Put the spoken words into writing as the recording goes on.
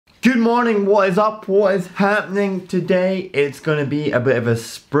Good morning, what is up, what is happening today? It's gonna be a bit of a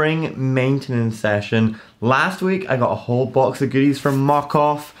spring maintenance session. Last week I got a whole box of goodies from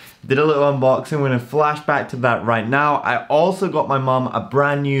Muc-Off, did a little unboxing. We're gonna flash back to that right now. I also got my mum a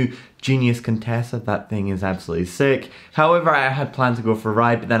brand new Genius Contessa. That thing is absolutely sick. However, I had planned to go for a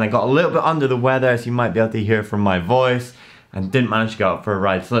ride, but then I got a little bit under the weather, as you might be able to hear from my voice, and didn't manage to go out for a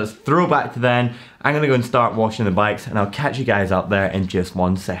ride. So let's throw back to then. I'm gonna go and start washing the bikes, and I'll catch you guys up there in just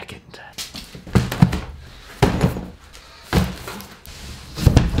 1 second.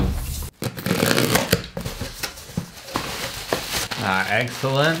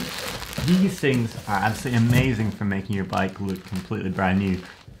 Excellent. These things are absolutely amazing for making your bike look completely brand new.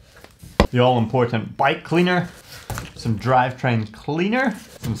 The all-important bike cleaner, some drivetrain cleaner,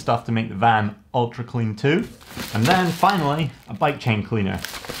 some stuff to make the van ultra clean too, and then finally a bike chain cleaner.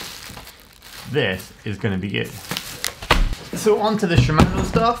 This is going to be good. So onto the Shimano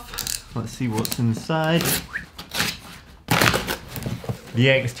stuff. Let's see what's inside. The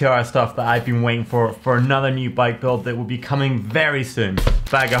XTR stuff that I've been waiting for another new bike build that will be coming very soon.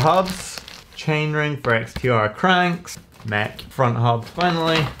 Bag of hubs, chainring for XTR cranks, mech front hub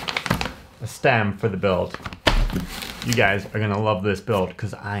finally, a stem for the build. You guys are gonna love this build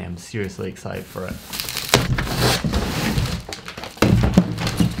because I am seriously excited for it.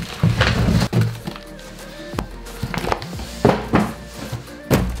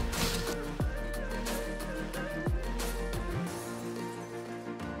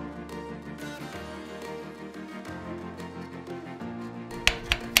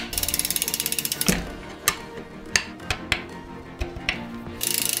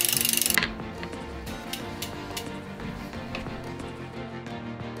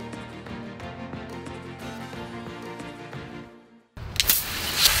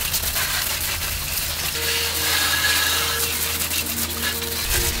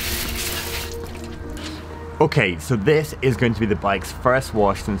 Okay, so this is going to be the bike's first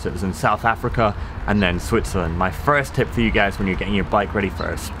wash since it was in South Africa and then Switzerland. My first tip for you guys when you're getting your bike ready for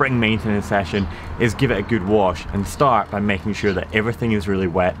a spring maintenance session is give it a good wash and start by making sure that everything is really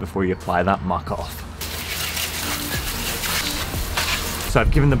wet before you apply that Muc-Off. So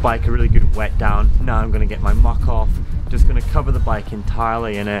I've given the bike a really good wet down. Now I'm going to get my Muc-Off, just going to cover the bike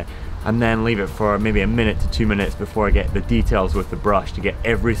entirely in it, and then leave it for maybe a minute to 2 minutes before I get the details with the brush to get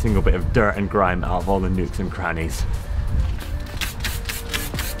every single bit of dirt and grime out of all the nooks and crannies.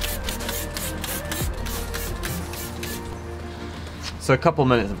 So a couple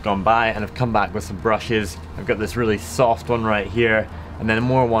minutes have gone by and I've come back with some brushes. I've got this really soft one right here, and then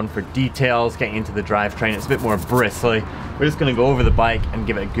more one for details, getting into the drivetrain. It's a bit more bristly. We're just gonna go over the bike and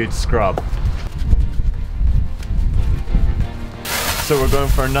give it a good scrub. So we're going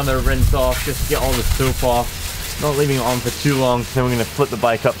for another rinse off just to get all the soap off, not leaving it on for too long. Then we're going to flip the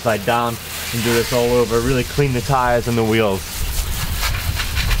bike upside down and do this all over, really clean the tires and the wheels.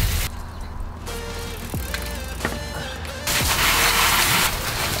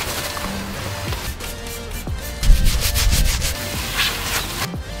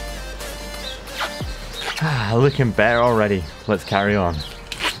 Looking better already. Let's carry on.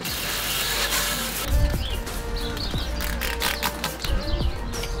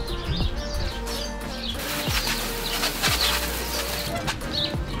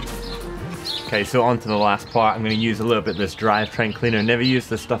 Okay, so on to the last part. I'm going to use a little bit of this drivetrain cleaner. Never used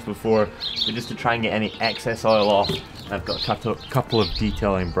this stuff before, but just to try and get any excess oil off. I've got a couple of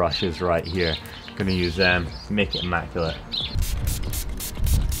detailing brushes right here. I'm going to use them to make it immaculate.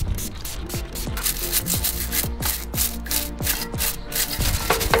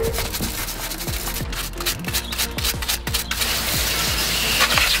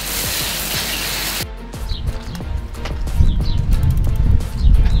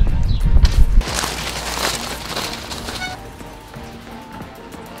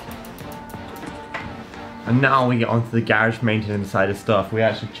 And now we get onto the garage maintenance side of stuff. We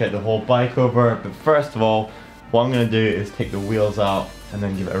actually check the whole bike over, but first of all, what I'm going to do is take the wheels out and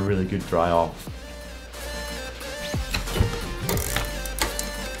then give it a really good dry off.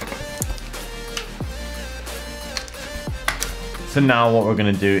 So now what we're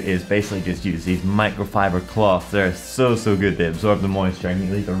going to do is basically just use these microfiber cloths. They're so good, they absorb the moisture and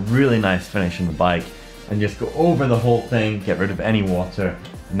you leave a really nice finish on the bike. And just go over the whole thing, get rid of any water,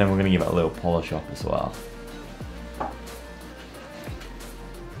 and then we're going to give it a little polish up as well.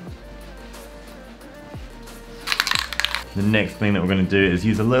 The next thing that we're going to do is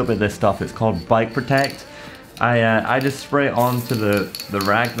use a little bit of this stuff. It's called Bike Protect. I just spray it onto the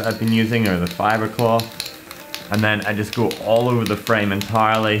rag that I've been using, or the fiber cloth, and then I just go all over the frame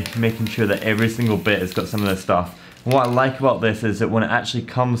entirely, making sure that every single bit has got some of this stuff. What I like about this is that when it actually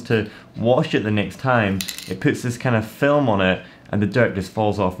comes to wash it the next time, it puts this kind of film on it and the dirt just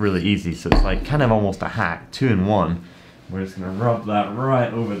falls off really easy. So it's like kind of almost a hack, 2-in-1. We're just gonna rub that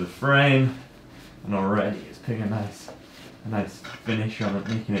right over the frame, and already it's putting a nice finish on it,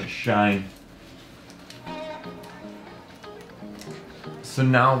 making it shine. So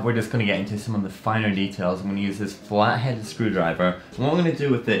now we're just going to get into some of the finer details. I'm going to use this flat-headed screwdriver. And what I'm going to do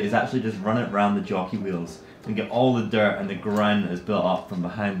with it is actually just run it around the jockey wheels and get all the dirt and the grime that is built up from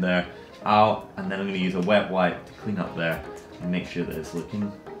behind there out. And then I'm going to use a wet wipe to clean up there and make sure that it's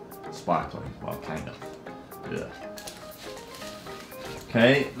looking sparkling. Well, kind of. Yeah.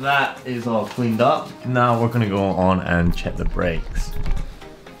 Okay, that is all cleaned up. Now we're going to go on and check the brakes.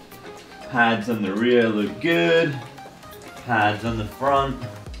 Pads on the rear look good. Pads on the front,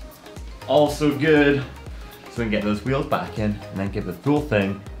 also good. So we can get those wheels back in and then give the full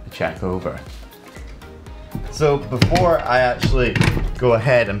thing a check over. So before I actually go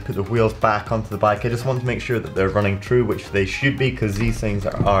ahead and put the wheels back onto the bike, I just want to make sure that they're running true, which they should be because these things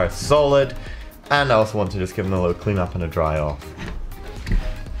are solid. And I also want to just give them a little clean up and a dry off.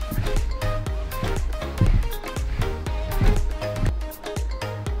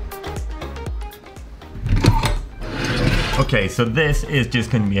 Okay, so this is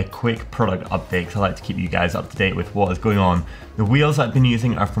just going to be a quick product update because I like to keep you guys up to date with what is going on. The wheels I've been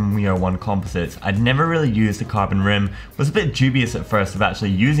using are from We Are One Composites. I'd never really used a carbon rim, was a bit dubious at first of actually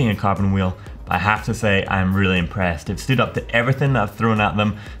using a carbon wheel, but I have to say I'm really impressed. They've stood up to everything that I've thrown at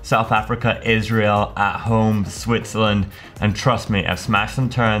them. South Africa, Israel, at home, Switzerland, and trust me, I've smashed some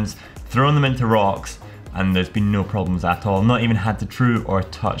turns, thrown them into rocks, and there's been no problems at all. Not even had to true or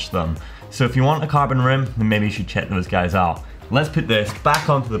touch them. So if you want a carbon rim, then maybe you should check those guys out. Let's put this back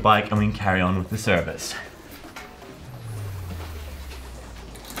onto the bike and we can carry on with the service.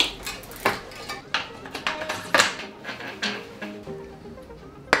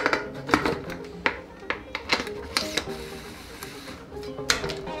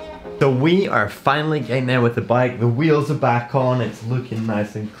 So we are finally getting there with the bike. The wheels are back on, it's looking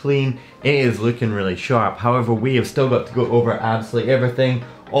nice and clean. It is looking really sharp. However, we have still got to go over absolutely everything.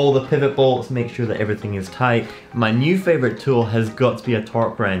 All the pivot bolts, make sure that everything is tight. My new favorite tool has got to be a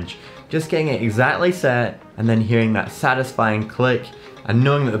torque wrench. Just getting it exactly set and then hearing that satisfying click and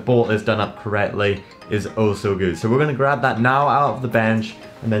knowing that the bolt is done up correctly is oh so good. So we're gonna grab that now out of the bench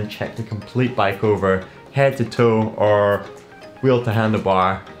and then check the complete bike over, head to toe or wheel to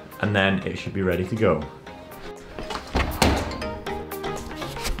handlebar, and then it should be ready to go.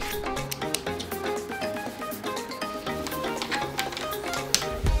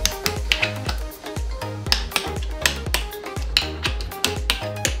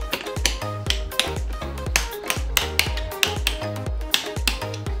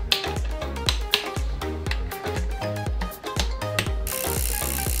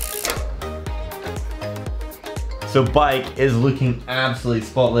 So bike is looking absolutely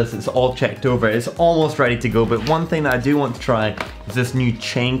spotless, it's all checked over, it's almost ready to go, but one thing that I do want to try is this new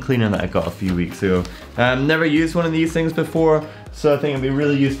chain cleaner that I got a few weeks ago. Never used one of these things before, so I think it'd be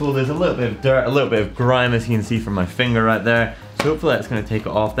really useful. There's a little bit of dirt, a little bit of grime as you can see from my finger right there, so hopefully that's going to take it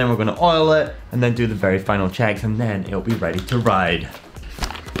off. Then we're going to oil it and then do the very final checks and then it'll be ready to ride.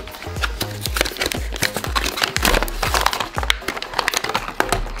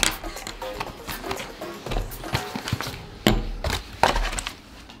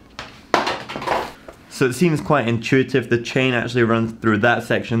 So it seems quite intuitive. The chain actually runs through that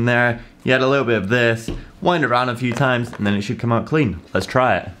section there. You add a little bit of this, wind it around a few times, and then it should come out clean. Let's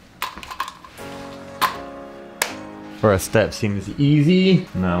try it. First step seems easy.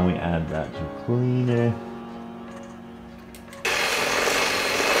 Now we add that to cleaner.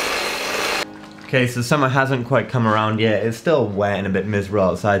 Okay, so summer hasn't quite come around yet. It's still wet and a bit miserable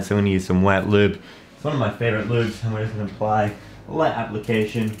outside, so I'm gonna use some wet lube. It's one of my favorite lubes, and we're just gonna apply a light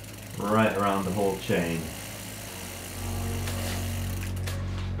application right around the whole chain.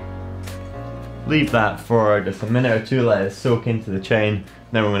 Leave that for just a minute or two, let it soak into the chain,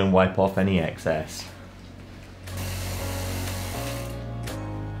 then we're going to wipe off any excess.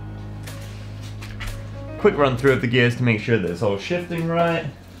 Quick run through of the gears to make sure that it's all shifting right.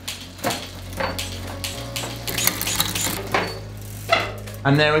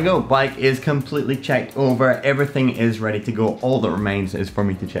 And there we go, bike is completely checked over, everything is ready to go. All that remains is for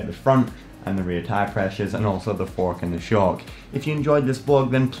me to check the front and the rear tire pressures and also the fork and the shock. If you enjoyed this vlog,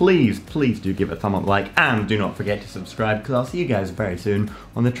 then please do give it a thumb up, like, and do not forget to subscribe because I'll see you guys very soon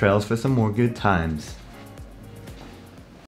on the trails for some more good times.